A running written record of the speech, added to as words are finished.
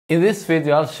In this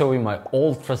video, I'll show you my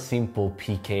ultra simple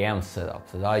PKM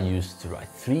setup that I used to write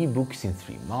 3 books in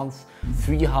 3 months,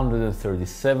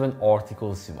 337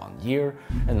 articles in 1 year,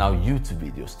 and now YouTube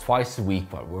videos twice a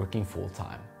week while working full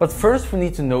time. But first we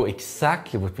need to know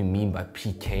exactly what we mean by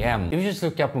PKM. If you just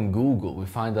look up on Google, we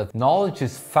find that knowledge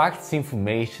is facts,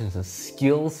 information, and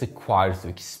skills acquired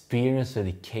through experience and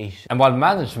education. And while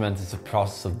management is a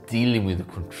process of dealing with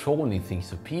or controlling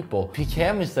things or people,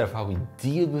 PKM is therefore how we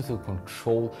deal with or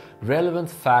control relevant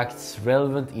facts,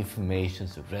 relevant information,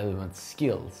 so relevant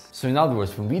skills. So in other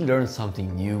words, when we learn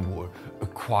something new or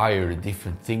acquire a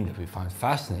different thing that we find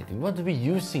fascinating, we want to be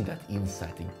using that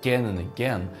insight again and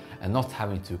again and not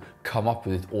having to come up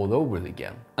with it all over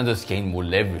again, and thus gain more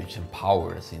leverage and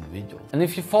power as individuals. And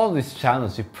if you follow these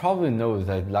channels, you probably know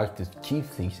that I'd like to keep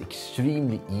things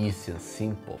extremely easy and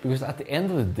simple, because at the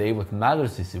end of the day what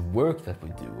matters is the work that we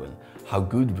do and how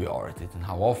good we are at it and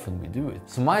how often we do it.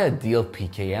 So my ideal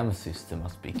PKM system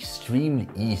must be extremely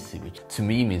easy, which to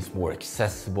me means more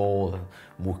accessible and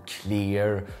more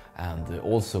clear, and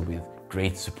also with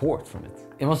great support from it.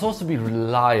 It must also be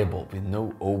reliable with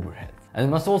no overhead. And it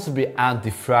must also be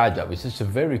anti-fragile, which is a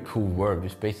very cool word,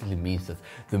 which basically means that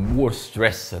the more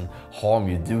stress and harm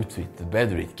you do to it, the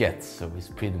better it gets. So it's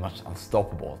pretty much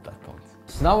unstoppable at that point.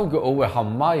 So now we'll go over how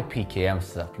my PKM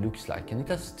setup looks like, and it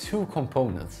has 2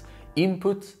 components: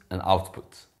 input and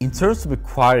output. In terms of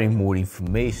acquiring more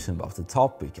information about the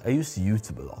topic, I use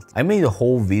YouTube a lot. I made a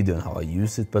whole video on how I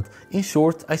use it, but in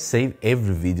short, I save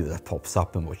every video that pops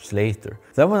up and watch later.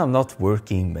 Then when I'm not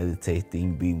working,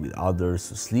 meditating, being with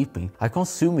others or sleeping, I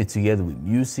consume it together with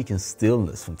music and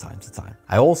stillness from time to time.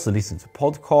 I also listen to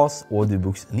podcasts,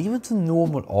 audiobooks, and even to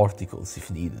normal articles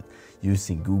if needed,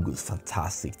 using Google's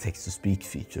fantastic text-to-speak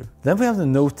feature. Then we have the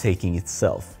note-taking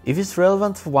itself. If it's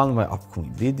relevant for one of my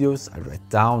upcoming videos, I write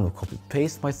down or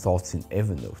copy-paste my thoughts in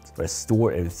Evernote, where I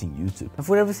store everything YouTube. And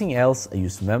for everything else, I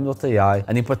use Mem.ai,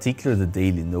 and in particular the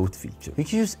daily note feature. You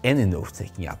can use any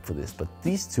note-taking app for this, but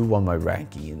these 2 won my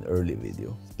ranking in an earlier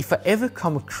video. If I ever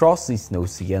come across these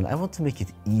notes again, I want to make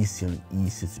it easier and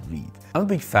easier to read. I'm a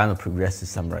big fan of progressive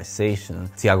summarization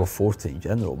and Tiago Forte in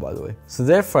general, by the way. So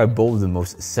therefore I bold the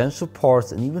most essential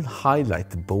parts and even highlight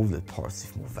the bolded parts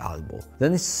if more valuable.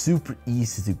 Then it's super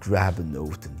easy to grab a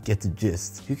note and get the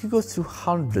gist. You can go through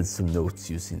hundreds of notes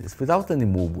using this without any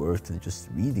more work than just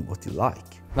reading what you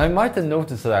like. Now you might have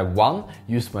noticed that I 1.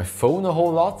 Use my phone a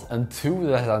whole lot, and 2.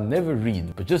 That I never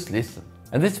read but just listen.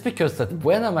 And this is because that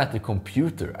when I'm at the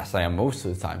computer, as I am most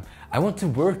of the time, I want to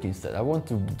work instead. I want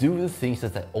to do the things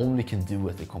that I only can do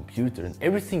at the computer and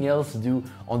everything else to do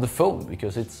on the phone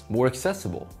because it's more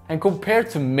accessible. And compared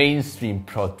to mainstream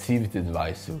productivity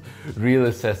advice who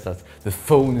really says that the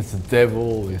phone is the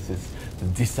devil, it's the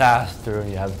disaster, and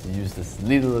you have to use as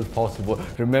little as possible.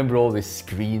 Remember all this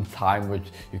screen time which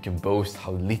you can boast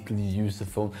how little you use the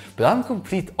phone. But I'm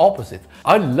complete opposite.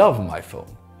 I love my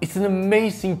phone. It's an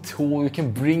amazing tool, you can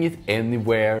bring it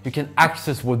anywhere, you can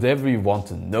access whatever you want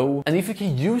to know, and if you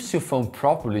can use your phone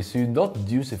properly so you not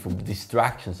use it for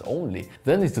distractions only,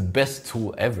 then it's the best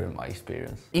tool ever in my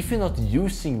experience. If you're not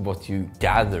using what you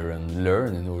gather and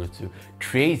learn in order to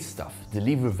create stuff,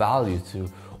 deliver value to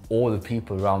all the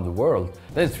people around the world,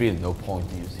 there's really no point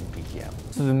in using PKM.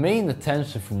 So the main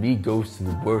attention for me goes to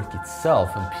the work itself,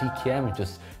 and PKM is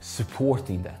just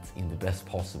supporting that in the best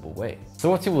possible way. So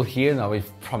what you will hear now is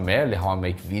primarily how I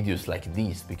make videos like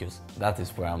these, because that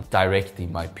is where I'm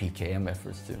directing my PKM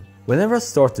efforts to. Whenever I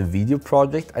start a video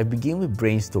project, I begin with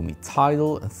brainstorming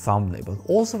title and thumbnail, but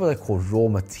also what I call raw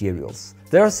materials.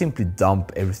 There I simply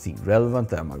dump everything relevant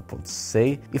that I might want to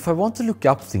say. If I want to look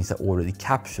up things I already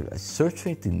captured, I search for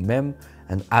it in Mem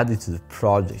and add it to the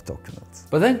project document.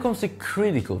 But then comes the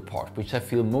critical part, which I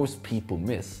feel most people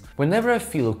miss. Whenever I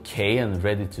feel okay and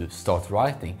ready to start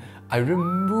writing, I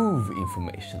remove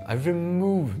information, I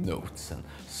remove notes and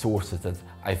sources that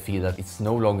I feel that it's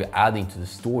no longer adding to the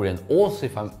story, and also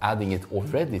if I'm adding it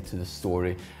already to the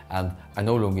story and I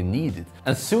no longer need it.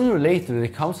 And sooner or later there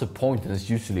comes a point, and it's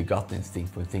usually gut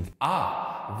instinct, where you think,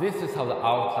 this is how the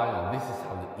outline and this is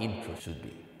how the intro should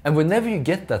be. And whenever you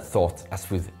get that thought, as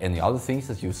with any other things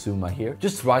that you assume I hear,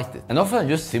 just write it. And often I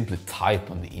just simply type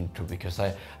on the intro because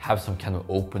I have some kind of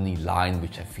opening line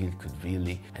which I feel could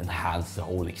really enhance the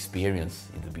whole experience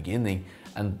in the beginning,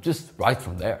 and just write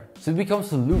from there. So it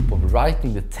becomes a loop of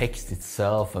writing the text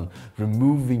itself and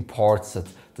removing parts that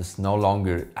does no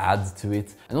longer add to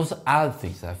it, and also add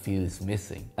things that I feel is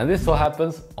missing. And this all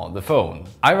happens on the phone.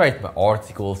 I write my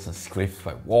articles and scripts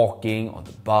by walking, on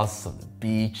the bus, on the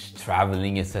beach,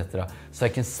 traveling, etc. So I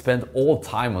can spend all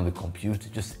time on the computer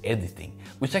just editing,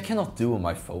 which I cannot do on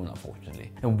my phone,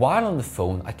 unfortunately. And while on the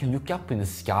phone, I can look up in the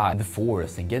sky, in the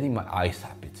forest, and getting my eyes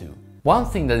happy too. One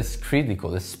thing that is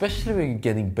critical, especially when you're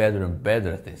getting better and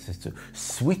better at this, is to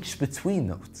switch between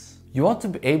notes. You want to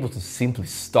be able to simply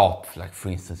stop, like for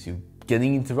instance, you're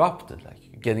getting interrupted, like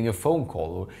you're getting a phone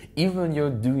call, or even when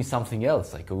you're doing something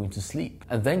else, like going to sleep,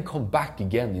 and then come back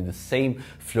again in the same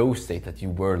flow state that you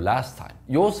were last time.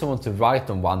 You also want to write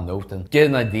on one note and get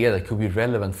an idea that could be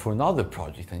relevant for another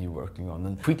project that you're working on,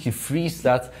 and quickly freeze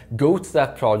that, go to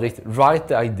that project, write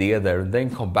the idea there, and then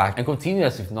come back and continue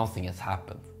as if nothing has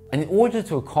happened. And in order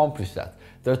to accomplish that,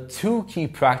 there are two key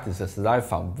practices that I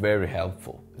found very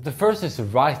helpful. The first is to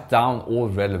write down all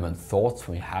relevant thoughts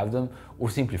when you have them, or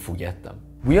simply forget them.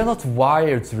 We are not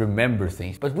wired to remember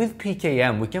things, but with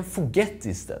PKM we can forget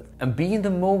instead and be in the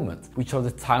moment, which are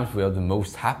the times we are the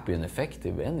most happy and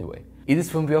effective anyway. It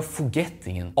is when we are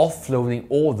forgetting and offloading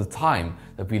all the time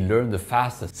that we learn the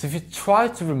fastest. So if you try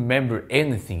to remember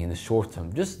anything in the short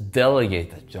term, just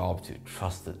delegate that job to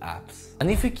trusted apps. And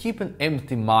if you keep an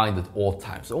empty mind at all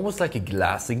times, almost like a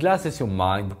glass is your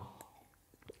mind,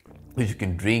 which you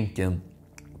can drink and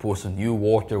pour some new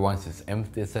water once it's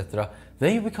empty, etc.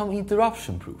 Then you become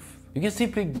interruption proof. You can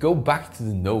simply go back to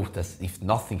the note as if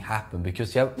nothing happened,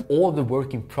 because you have all the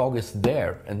work in progress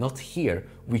there and not here,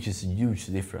 which is a huge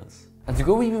difference. And to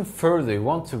go even further, you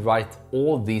want to write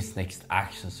all these next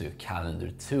actions to your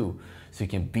calendar too, so you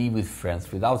can be with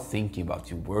friends without thinking about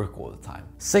your work all the time.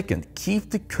 Second, keep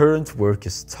the current work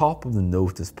as top of the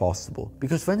note as possible,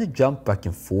 because when you jump back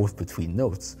and forth between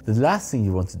notes, the last thing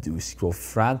you want to do is scroll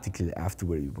frantically after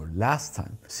where you were last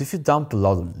time. So if you dump a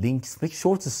lot of links, make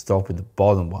sure to start with the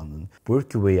bottom one and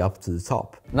work your way up to the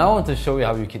top. Now I want to show you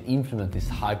how you can implement this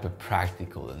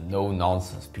hyper-practical and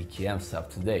no-nonsense PKM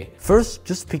setup today. First,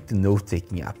 just pick the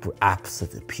note-taking app or apps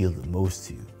that appeal the most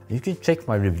to you. You can check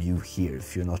my review here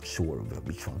if you're not sure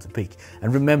which one to pick.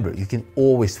 And remember, you can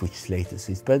always switch later,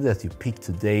 so it's better that you pick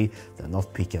today than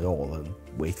not pick at all and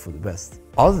wait for the best.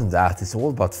 Other than that, it's all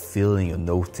about filling your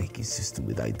note-taking system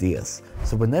with ideas.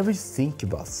 So whenever you think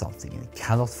about something and you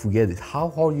cannot forget it, how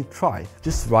hard you try,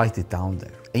 just write it down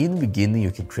there. And in the beginning,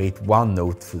 you can create one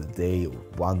note for the day or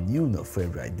one new note for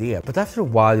every idea. But after a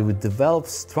while, you will develop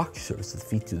structures that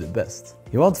fit you the best.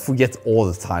 You won't forget all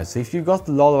the time, so if you got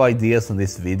a lot of ideas on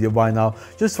this video by now,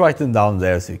 just write them down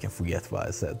there so you can forget what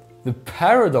I said. The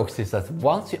paradox is that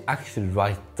once you actually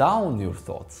write down your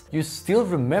thoughts, you still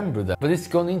remember them, but it's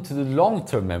gone into the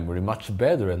long-term memory much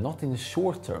better and not in the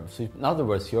short term. So in other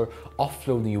words, you're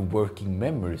offloading your working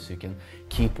memory so you can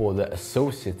keep all the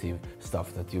associative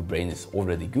stuff that your brain is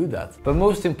already good at. But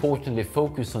most importantly,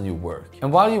 focus on your work.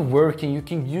 And while you're working, you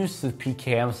can use the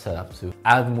PKM setup to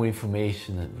add more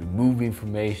information and remove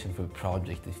information from a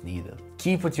project if needed.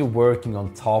 Keep what you're working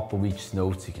on top of each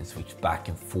note so you can switch back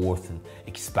and forth and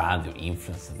expand your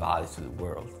influence and value to the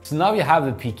world. So now you have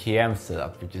the PKM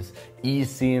setup, which is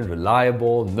easy and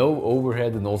reliable, no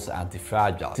overhead, and also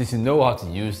anti-fragile. Since you know how to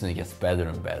use it, it gets better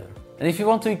and better. And if you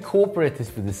want to incorporate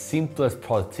this with the simplest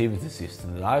productivity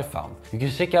system that I found, you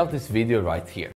can check out this video right here.